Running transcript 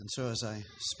So as I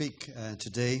speak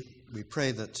today, we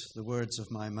pray that the words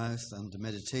of my mouth and the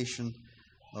meditation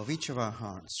of each of our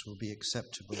hearts will be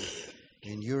acceptable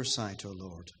in your sight, O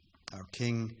Lord, our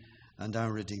King and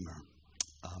our Redeemer.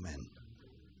 Amen.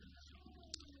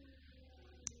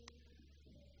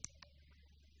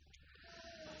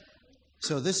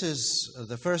 So this is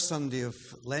the first Sunday of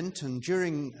Lent, and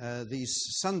during these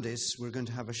Sundays we're going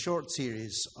to have a short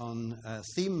series on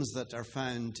themes that are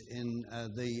found in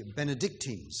the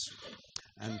Benedictines,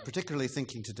 and particularly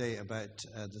thinking today about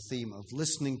the theme of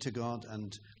listening to God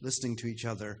and listening to each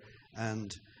other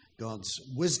and God's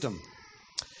wisdom.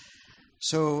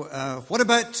 So what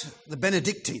about the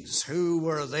Benedictines? Who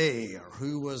were they, or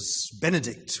who was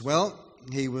Benedict? Well,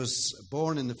 he was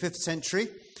born in the 5th century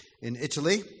in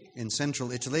Italy, in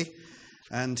central Italy,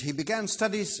 and he began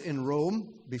studies in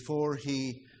Rome before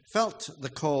he felt the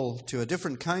call to a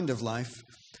different kind of life,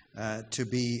 to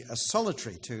be a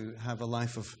solitary, to have a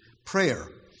life of prayer.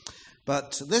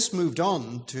 But this moved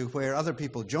on to where other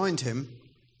people joined him,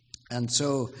 and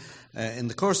so in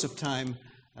the course of time,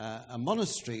 a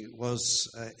monastery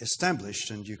was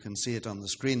established, and you can see it on the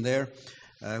screen there,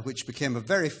 which became a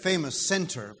very famous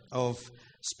center of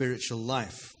spiritual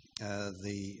life.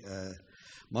 The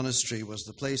monastery was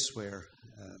the place where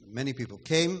many people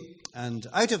came, and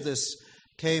out of this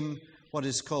came what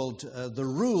is called the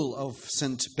Rule of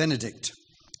St. Benedict.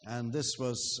 And this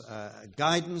was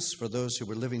guidance for those who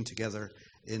were living together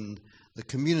in the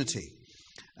community.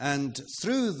 And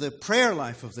through the prayer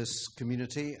life of this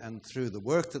community, and through the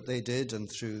work that they did, and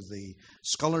through the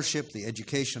scholarship, the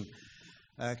education,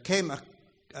 came a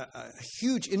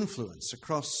huge influence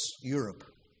across Europe.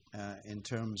 In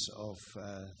terms of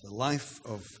the life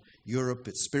of Europe,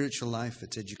 its spiritual life,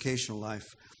 its educational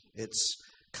life, its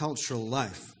cultural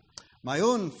life. My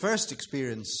own first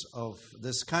experience of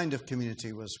this kind of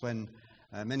community was when,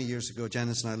 many years ago,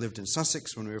 Janice and I lived in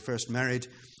Sussex when we were first married,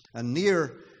 and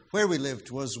near where we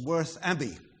lived was Worth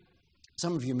Abbey.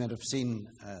 Some of you might have seen,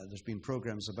 there's been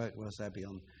programs about Worth Abbey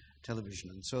on television,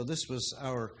 and so this was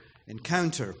our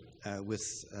encounter with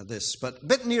this. But a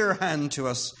bit nearer hand to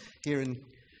us here in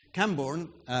Camborne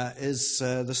is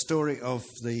the story of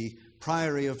the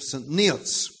Priory of St.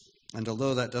 Neots. And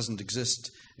although that doesn't exist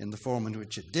in the form in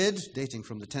which it did, dating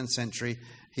from the 10th century,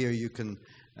 here you can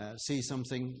see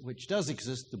something which does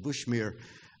exist, the Bushmere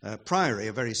Priory,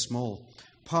 a very small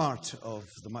part of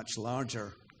the much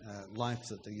larger life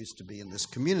that there used to be in this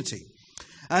community.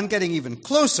 And getting even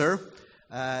closer,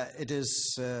 it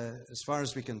is, as far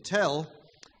as we can tell,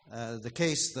 the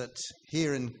case that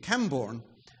here in Camborne,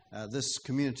 this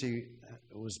community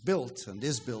was built and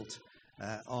is built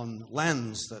on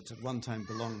lands that at one time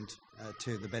belonged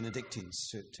to the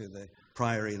Benedictines, to the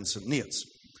Priory in St. Neots.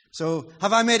 So,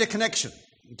 have I made a connection?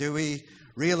 Do we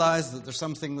realize that there's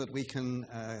something that we can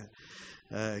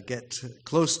get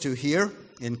close to here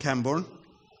in Camborne?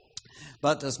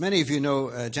 But as many of you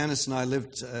know, Janice and I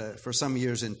lived for some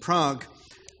years in Prague,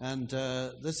 and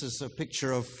this is a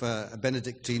picture of a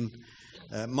Benedictine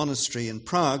monastery in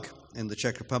Prague, in the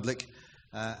Czech Republic,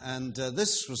 and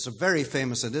this was a very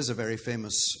famous, it is a very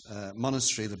famous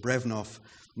monastery, the Brevnov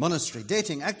Monastery,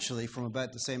 dating actually from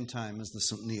about the same time as the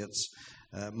St.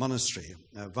 Neots Monastery,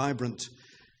 a vibrant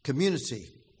community.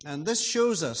 And this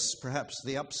shows us perhaps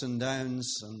the ups and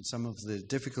downs and some of the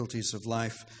difficulties of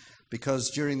life, because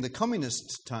during the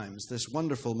communist times, this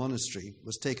wonderful monastery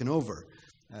was taken over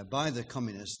by the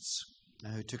communists,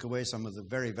 who took away some of the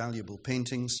very valuable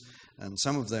paintings, and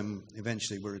some of them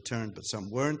eventually were returned, but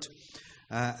some weren't.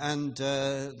 And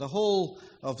the whole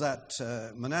of that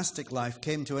monastic life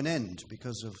came to an end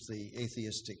because of the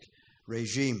atheistic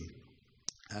regime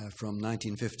from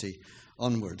 1950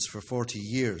 onwards for 40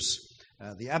 years.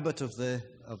 The abbot of the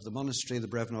monastery, the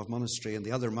Brevnov Monastery, and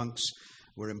the other monks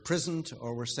were imprisoned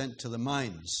or were sent to the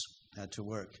mines to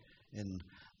work in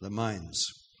the mines.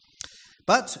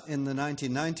 But in the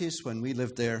 1990s, when we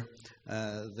lived there,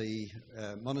 the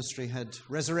monastery had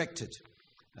resurrected.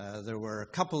 There were a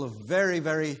couple of very,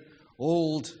 very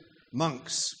old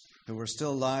monks who were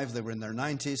still alive. They were in their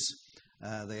 90s.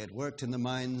 They had worked in the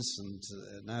mines, and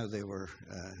now they were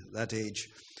that age.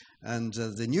 And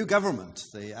the new government,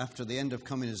 after the end of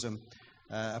communism,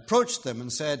 approached them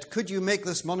and said, "Could you make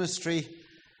this monastery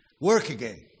work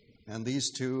again?" And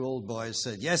these two old boys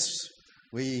said, "Yes,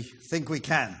 we think we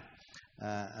can."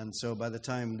 And so by the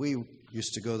time we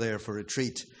used to go there for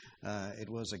retreat, it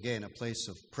was again a place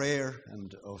of prayer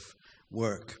and of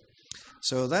work.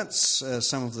 So that's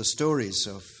some of the stories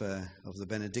of the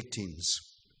Benedictines.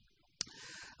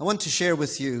 I want to share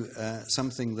with you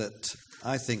something that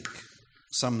I think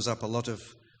sums up a lot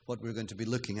of what we're going to be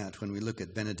looking at when we look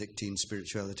at Benedictine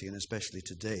spirituality, and especially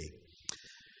today.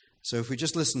 So if we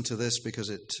just listen to this, because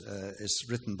it is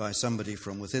written by somebody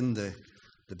from within the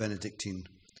Benedictine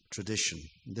tradition,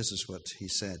 this is what he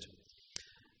said.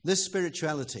 This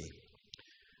spirituality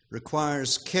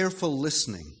requires careful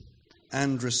listening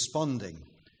and responding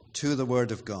to the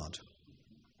Word of God,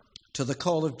 to the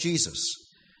call of Jesus,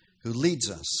 who leads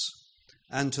us,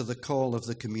 and to the call of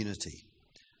the community.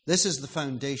 This is the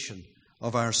foundation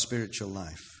of our spiritual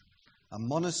life, a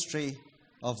monastery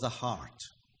of the heart.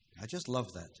 I just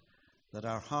love that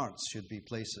our hearts should be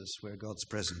places where God's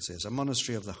presence is, a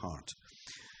monastery of the heart.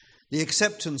 The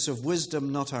acceptance of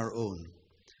wisdom not our own,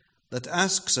 that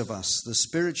asks of us the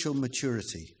spiritual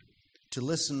maturity to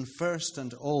listen first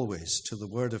and always to the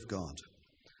Word of God,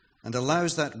 and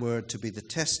allows that Word to be the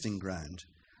testing ground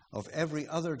of every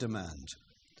other demand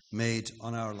made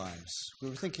on our lives. We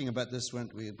were thinking about this,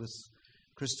 weren't we, with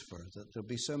Christopher, that there'll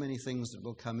be so many things that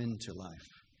will come into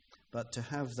life, but to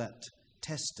have that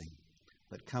testing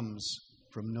that comes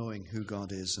from knowing who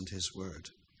God is and His Word.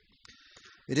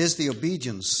 It is the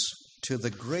obedience to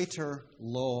the greater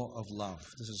law of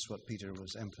love. This is what Peter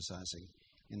was emphasizing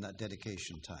in that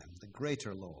dedication time, the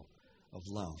greater law of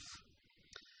love.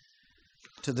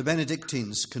 To the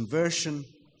Benedictines, conversion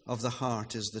of the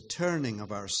heart is the turning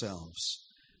of ourselves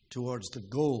towards the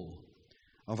goal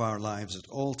of our lives at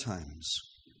all times.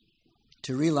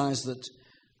 To realize that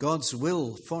God's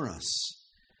will for us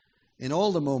in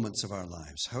all the moments of our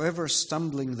lives, however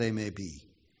stumbling they may be,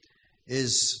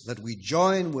 is that we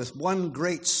join with one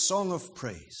great song of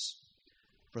praise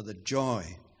for the joy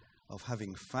of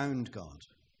having found God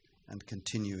and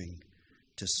continuing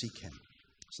to seek Him.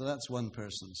 So that's one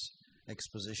person's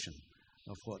exposition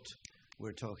of what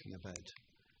we're talking about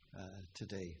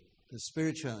today. The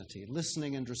spirituality,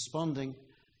 listening and responding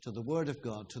to the Word of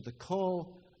God, to the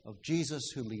call of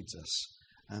Jesus who leads us,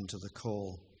 and to the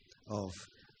call of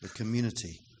the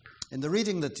community. In the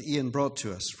reading that Ian brought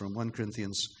to us from 1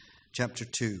 Corinthians chapter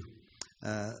 2,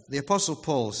 the Apostle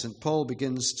Paul, St. Paul,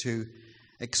 begins to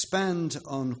expand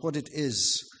on what it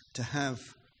is to have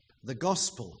the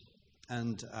gospel,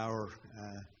 and our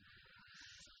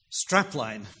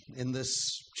strapline in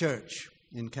this church,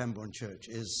 in Camborne Church,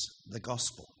 is the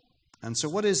gospel. And so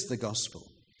what is the gospel?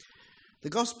 The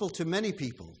gospel to many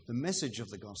people, the message of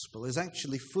the gospel, is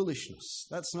actually foolishness.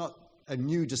 That's not a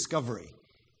new discovery.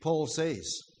 Paul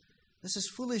says, this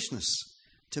is foolishness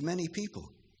to many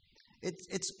people.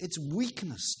 It's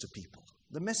weakness to people.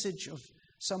 The message of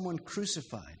someone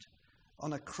crucified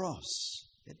on a cross,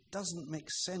 it doesn't make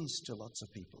sense to lots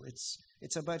of people.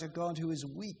 It's about a God who is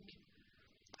weak.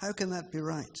 How can that be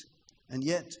right? And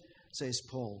yet, says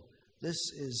Paul,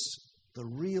 this is the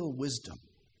real wisdom,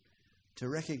 to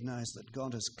recognize that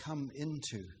God has come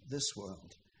into this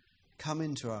world, come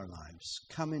into our lives,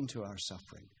 come into our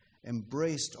suffering,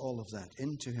 embraced all of that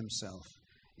into Himself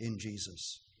in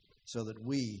Jesus, so that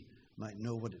we might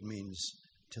know what it means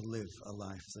to live a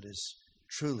life that is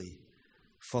truly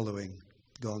following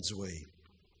God's way.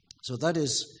 So that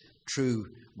is true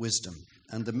wisdom.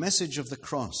 And the message of the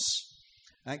cross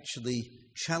actually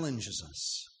challenges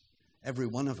us, every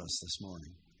one of us this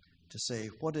morning, to say,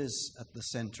 what is at the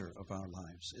center of our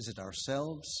lives? Is it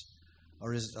ourselves,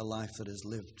 or is it a life that is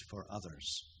lived for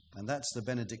others? And that's the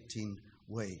Benedictine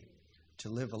way, to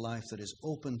live a life that is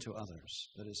open to others,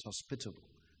 that is hospitable,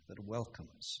 that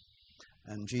welcomes.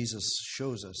 And Jesus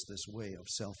shows us this way of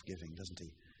self-giving, doesn't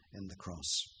He, in the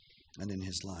cross and in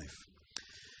His life.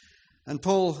 And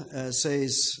Paul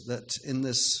says that in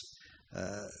this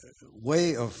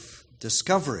way of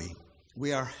discovery,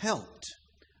 we are helped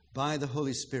by the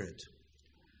Holy Spirit.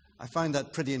 I find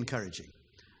that pretty encouraging,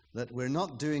 that we're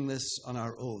not doing this on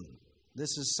our own.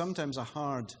 This is sometimes a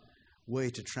hard way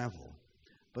to travel,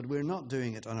 but we're not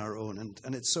doing it on our own.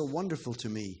 And it's so wonderful to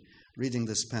me, reading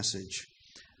this passage,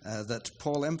 that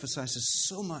Paul emphasizes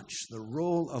so much the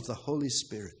role of the Holy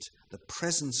Spirit, the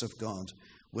presence of God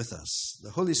with us,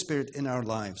 the Holy Spirit in our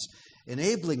lives,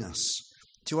 enabling us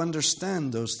to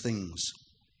understand those things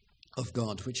of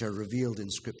God which are revealed in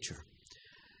Scripture.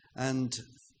 And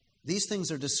these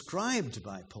things are described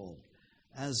by Paul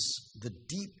as the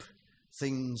deep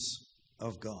things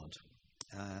of God.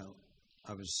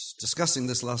 I was discussing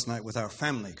this last night with our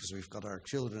family, because we've got our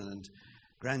children and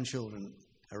grandchildren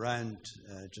around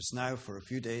just now for a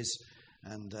few days,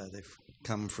 and they've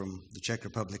come from the Czech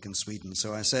Republic and Sweden.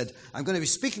 So I said, I'm going to be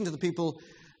speaking to the people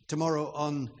tomorrow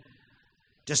on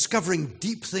discovering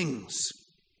deep things.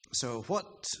 So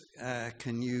what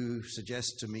can you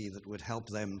suggest to me that would help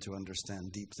them to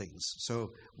understand deep things?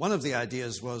 So one of the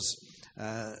ideas was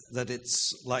that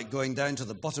it's like going down to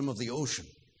the bottom of the ocean.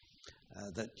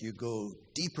 that you go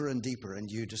deeper and deeper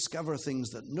and you discover things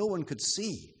that no one could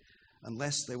see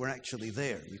unless they were actually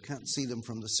there. You can't see them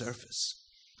from the surface.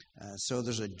 So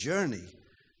there's a journey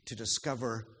to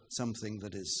discover something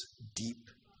that is deep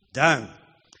down.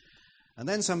 And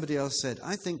then somebody else said,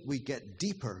 I think we get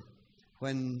deeper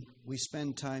when we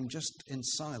spend time just in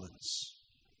silence,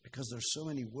 because there's so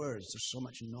many words, there's so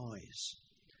much noise.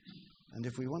 And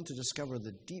if we want to discover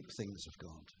the deep things of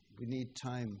God, we need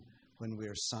time when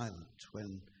we're silent,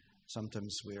 when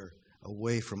sometimes we're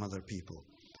away from other people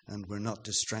and we're not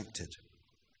distracted.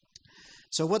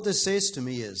 So what this says to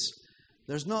me is,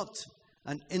 there's not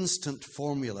an instant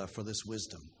formula for this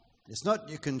wisdom. It's not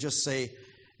you can just say,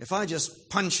 if I just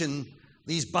punch in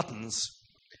these buttons,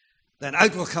 then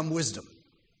out will come wisdom.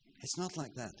 It's not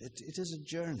like that. It is a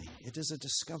journey. It is a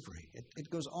discovery.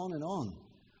 It goes on and on,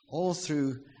 all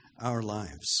through our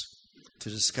lives, to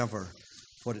discover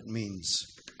what it means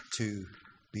to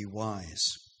be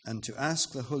wise and to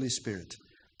ask the Holy Spirit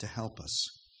to help us.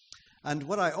 And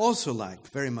what I also like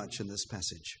very much in this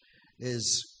passage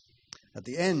is at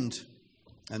the end,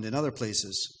 and in other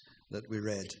places that we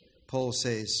read, Paul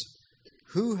says,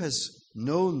 who has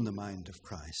known the mind of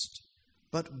Christ?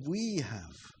 But we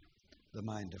have the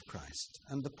mind of Christ.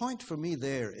 And the point for me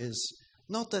there is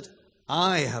not that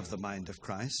I have the mind of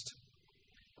Christ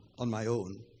on my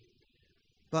own,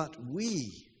 but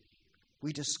we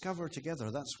discover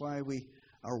together. That's why we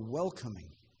are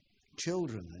welcoming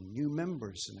children and new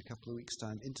members in a couple of weeks'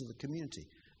 time into the community,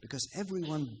 because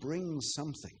everyone brings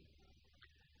something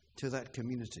to that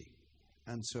community.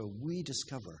 And so we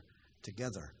discover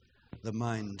together the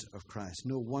mind of Christ.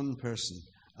 No one person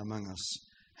among us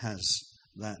has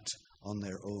that on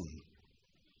their own.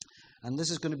 And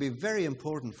this is going to be very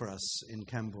important for us in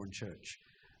Camborne Church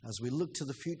as we look to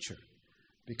the future,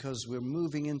 because we're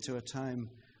moving into a time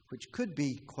which could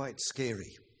be quite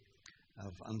scary,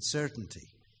 of uncertainty.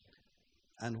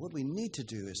 And what we need to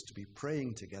do is to be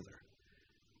praying together,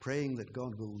 praying that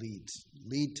God will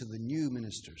lead to the new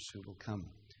ministers who will come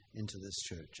into this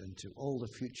church and to all the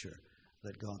future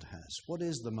that God has. What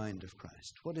is the mind of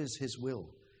Christ? What is his will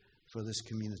for this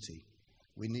community?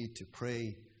 We need to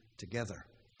pray together.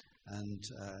 And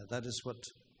that is what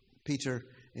Peter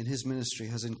in his ministry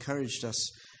has encouraged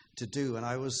us to do. And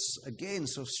I was again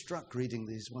so struck reading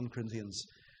these 1 Corinthians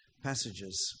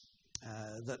passages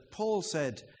that Paul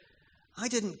said, I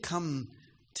didn't come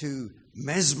to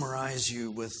mesmerize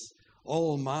you with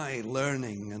all my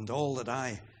learning and all that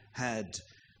I had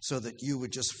so that you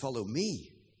would just follow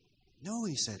me. No,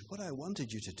 he said, what I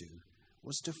wanted you to do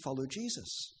was to follow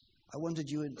Jesus. I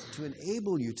wanted you to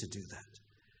enable you to do that,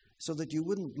 so that you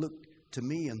wouldn't look to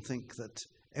me and think that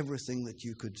everything that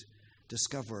you could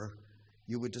discover,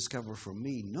 you would discover from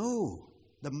me. No,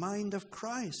 the mind of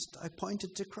Christ. I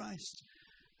pointed to Christ.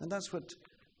 And that's what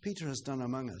Peter has done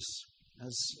among us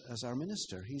as our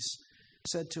minister. He's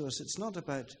said to us, it's not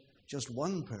about just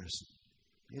one person.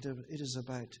 It is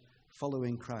about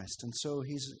following Christ. And so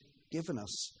he's given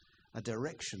us a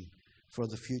direction for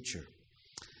the future.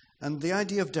 And the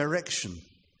idea of direction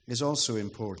is also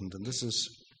important. And this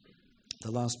is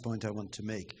the last point I want to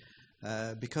make.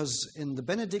 Because in the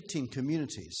Benedictine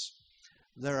communities,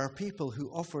 there are people who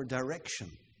offer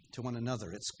direction to one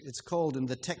another. It's called, in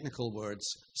the technical words,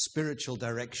 spiritual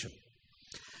direction.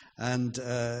 And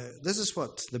this is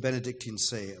what the Benedictines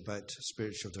say about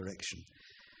spiritual direction.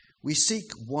 We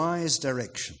seek wise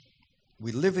direction.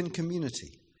 We live in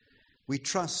community. We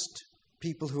trust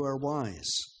people who are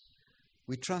wise.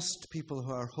 We trust people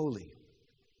who are holy.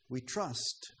 We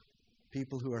trust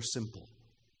people who are simple.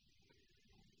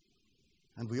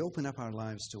 And we open up our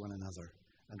lives to one another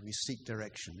and we seek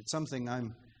direction. It's something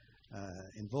I'm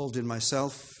involved in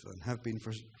myself and have been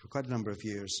for quite a number of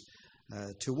years,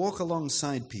 to walk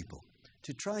alongside people,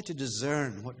 to try to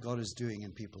discern what God is doing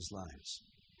in people's lives.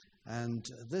 And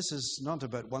this is not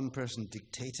about one person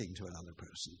dictating to another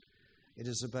person. It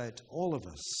is about all of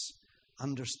us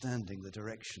understanding the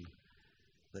direction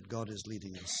that God is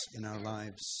leading us in our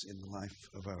lives, in the life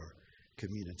of our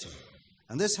community.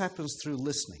 And this happens through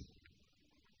listening.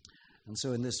 And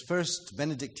so in this first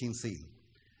Benedictine theme,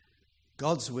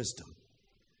 God's wisdom,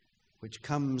 which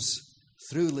comes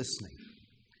through listening,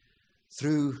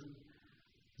 through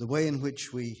the way in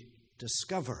which we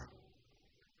discover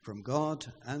from God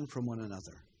and from one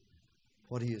another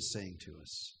what he is saying to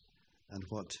us and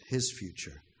what his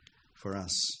future for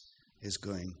us is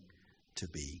going to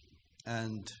be.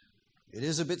 And it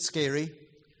is a bit scary,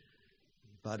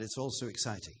 but it's also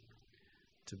exciting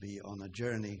to be on a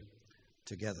journey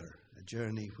together, a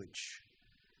journey which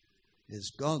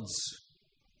is God's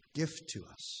gift to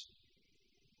us,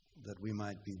 that we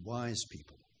might be wise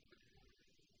people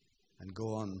and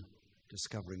go on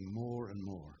discovering more and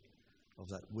more of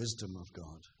that wisdom of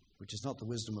God, which is not the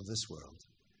wisdom of this world,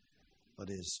 but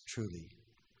is truly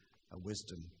a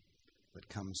wisdom that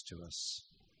comes to us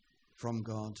from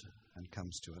God and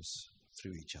comes to us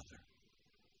through each other.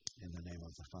 In the name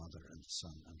of the Father, and the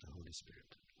Son, and the Holy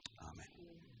Spirit. Amen.